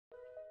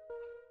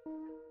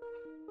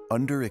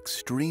Under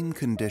extreme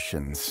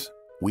conditions,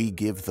 we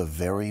give the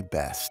very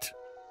best.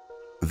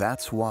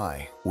 That's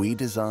why we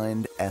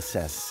designed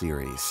SS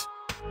Series,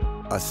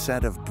 a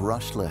set of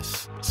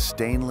brushless,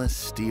 stainless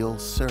steel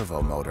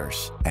servo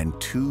motors and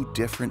 2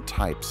 different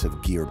types of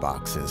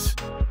gearboxes.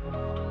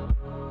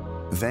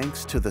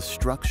 Thanks to the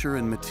structure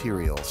and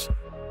materials,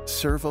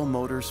 servo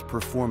motors'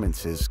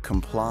 performances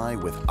comply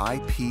with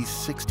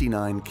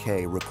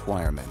IP69K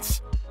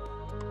requirements.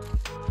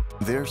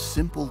 Their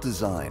simple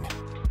design,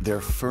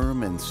 their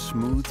firm and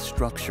smooth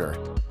structure,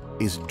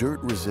 is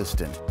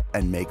dirt-resistant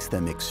and makes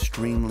them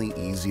extremely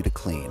easy to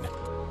clean.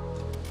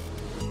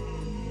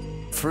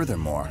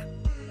 Furthermore,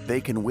 they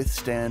can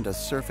withstand a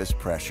surface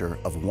pressure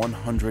of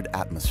 100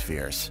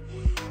 atmospheres.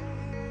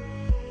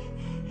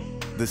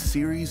 The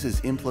series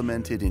is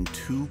implemented in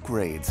 2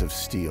 grades of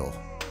steel,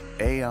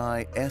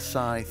 AI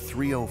SI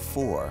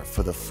 304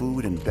 for the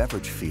food and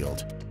beverage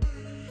field,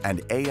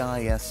 and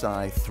AI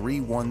SI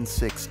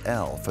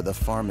 316L for the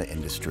pharma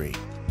industry,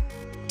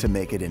 to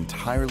make it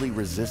entirely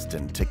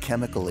resistant to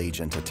chemical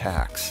agent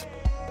attacks.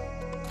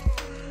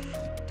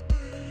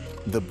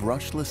 The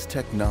brushless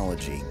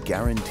technology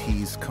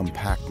guarantees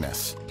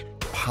compactness,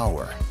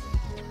 power,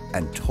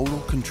 and total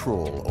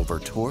control over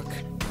torque,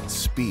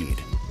 speed,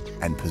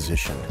 and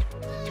position.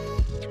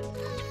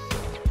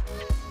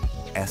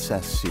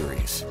 SS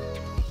Series,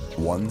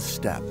 one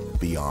step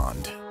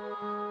beyond.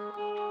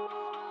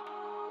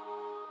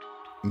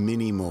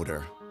 Mini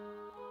motor,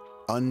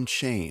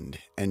 unchained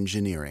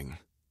engineering.